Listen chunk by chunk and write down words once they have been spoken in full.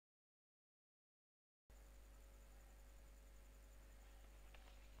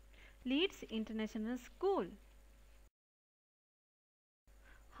Leeds International School.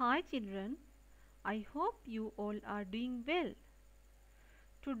 Hi children, I hope you all are doing well.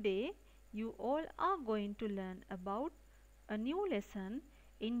 Today you all are going to learn about a new lesson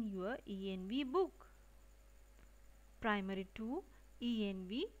in your ENV book. Primary 2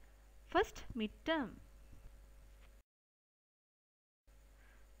 ENV First Midterm.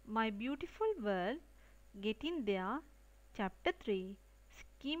 My Beautiful World, Getting There, Chapter 3,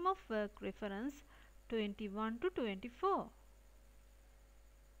 Scheme of Work Reference 21 to 24.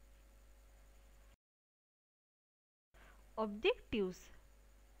 Objectives.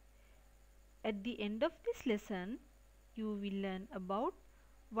 At the end of this lesson, you will learn about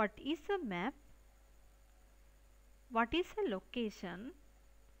what is a map, what is a location,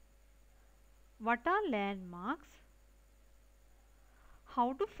 what are landmarks,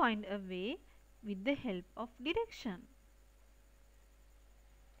 how to find a way with the help of direction.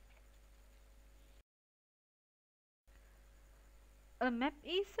 A map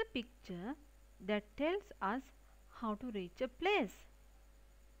is a picture that tells us how to reach a place.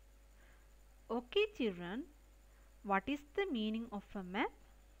 Okay children, what is the meaning of a map?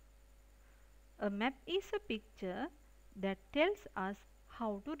 A map is a picture that tells us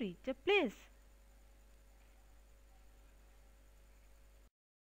how to reach a place.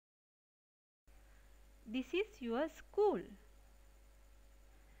 This is your school.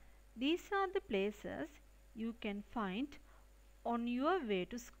 These are the places you can find on your way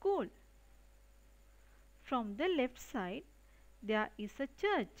to school. From the left side, there is a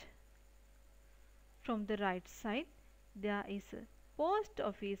church. From the right side, there is a post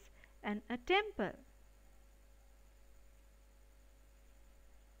office and a temple.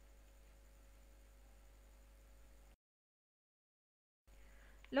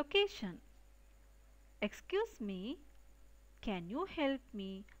 Location. Excuse me, can you help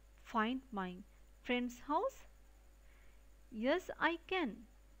me find my friend's house? Yes, I can.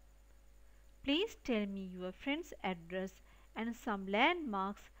 Please tell me your friend's address and some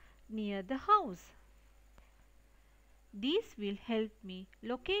landmarks near the house. These will help me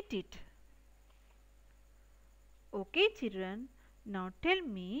locate it. Okay children, now tell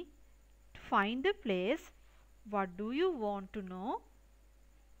me, to find the place, what do you want to know?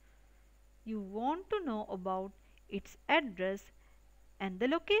 You want to know about its address and the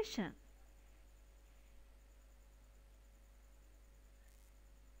location.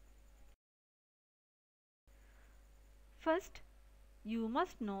 First, you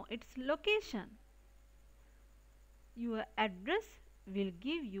must know its location. Your address will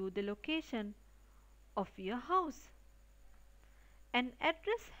give you the location of your house. An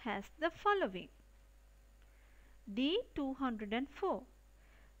address has the following: D204,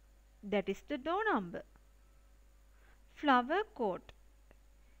 that is the door number. Flower Court,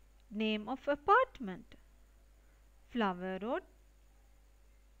 name of apartment. Flower Road,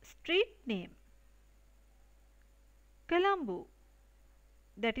 street name. Colombo,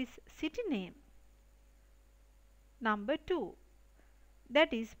 that is city name. Number 2,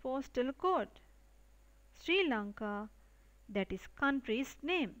 that is postal code. Sri Lanka, that is country's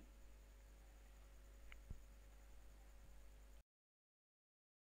name.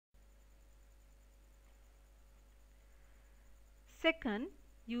 Second,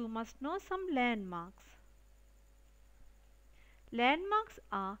 you must know some landmarks. Landmarks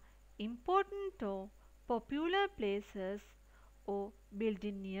are important or popular places or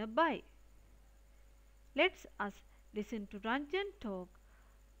buildings nearby. Let's us listen to Ranjan talk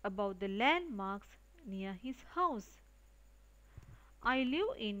about the landmarks near his house. I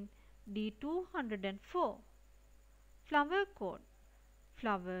live in D204, Flower Court,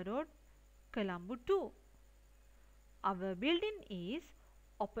 Flower Road, Colombo 2. Our building is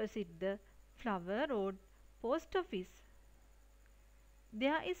opposite the Flower Road post office.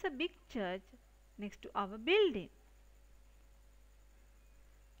 There is a big church next to our building.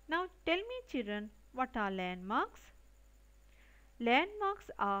 Now tell me children, what are landmarks?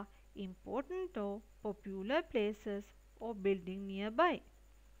 Landmarks are important or popular places or buildings nearby.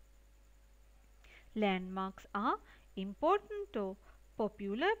 Landmarks are important or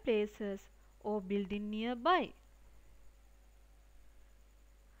popular places or buildings nearby.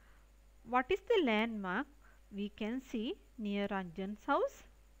 What is the landmark we can see near Ranjan's house?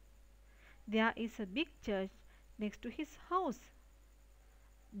 There is a big church next to his house.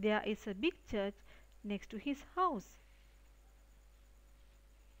 There is a big church next to his house.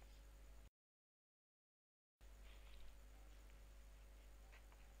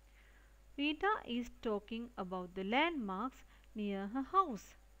 Rita is talking about the landmarks near her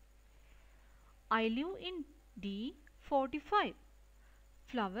house. I live in D45,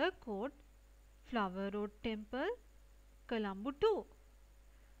 Flower Court, Flower Road Temple, Colombo 2.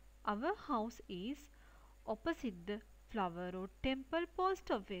 Our house is opposite the Flower Road Temple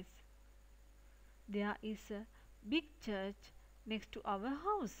post office. There is a big church next to our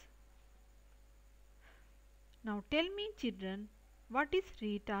house. Now tell me children, what is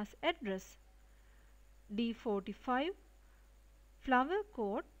Rita's address? D45, Flower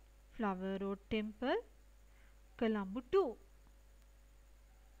Court, Flower Road Temple, Colombo 2.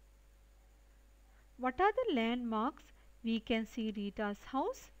 What are the landmarks we can see Rita's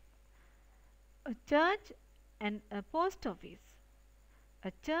house? A church and a post office.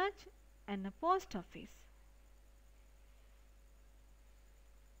 A church and a post office.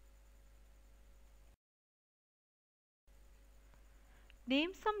 Name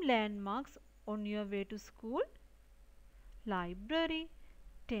some landmarks on your way to school. Library,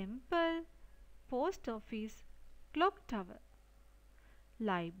 temple, post office, clock tower.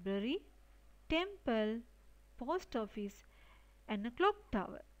 Library, temple, post office and a clock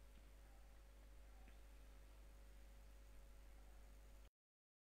tower.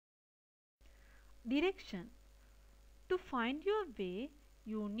 Direction. To find your way,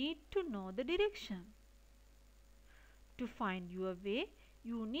 you need to know the direction. To find your way,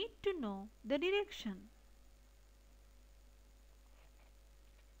 you need to know the direction.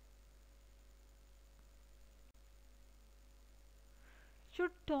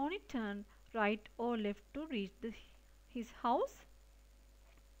 Should Tony turn right or left to reach his house?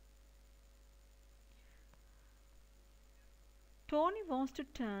 Tony wants to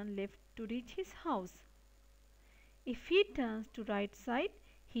turn left to reach his house. If he turns to right side,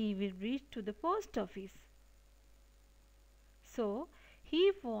 he will reach to the post office. So,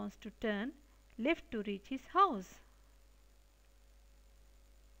 he wants to turn left to reach his house.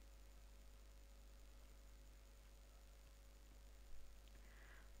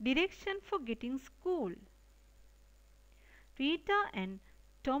 Direction for getting school. Rita and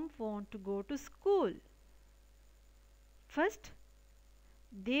Tom want to go to school. First,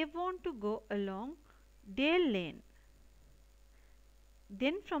 they want to go along Dale Lane.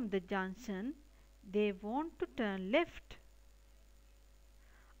 Then from the junction, they want to turn left.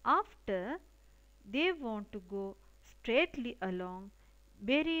 After, they want to go straightly along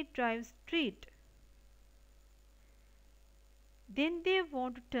Berry Drive Street. Then they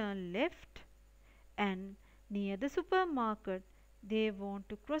want to turn left and near the supermarket, they want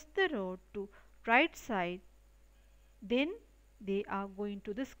to cross the road to right side. Then they are going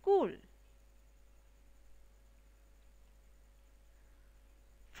to the school.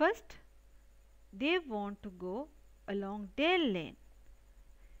 First, they want to go along Dale Lane.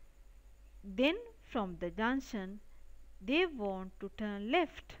 Then from the junction, they want to turn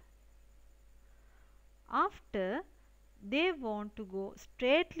left. After, they want to go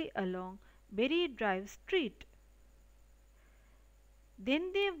straightly along Berry Drive Street.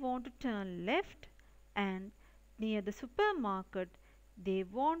 Then they want to turn left and near the supermarket, they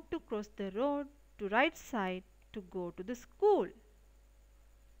want to cross the road to right side to go to the school.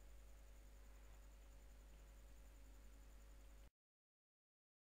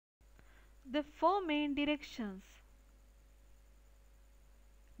 The four main directions: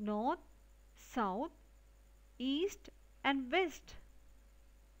 north, south, east and west.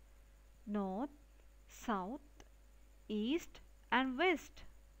 North, south, east and west.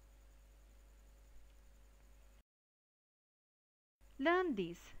 Learn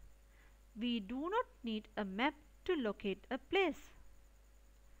these. We do not need a map to locate a place.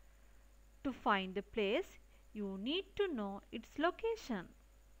 To find a place, you need to know its location.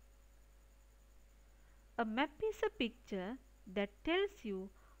 A map is a picture that tells you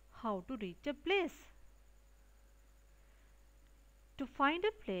how to reach a place. To find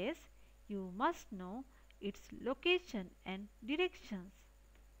a place, you must know its location and directions.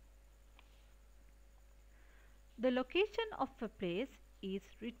 The location of a place is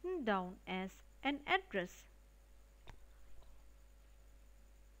written down as an address.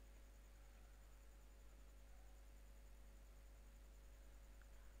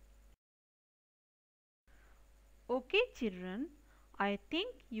 Okay children, I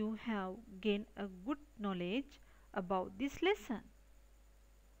think you have gained a good knowledge about this lesson.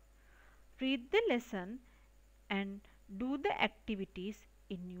 Read the lesson and do the activities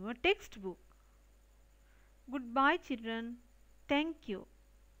in your textbook. Goodbye children. Thank you.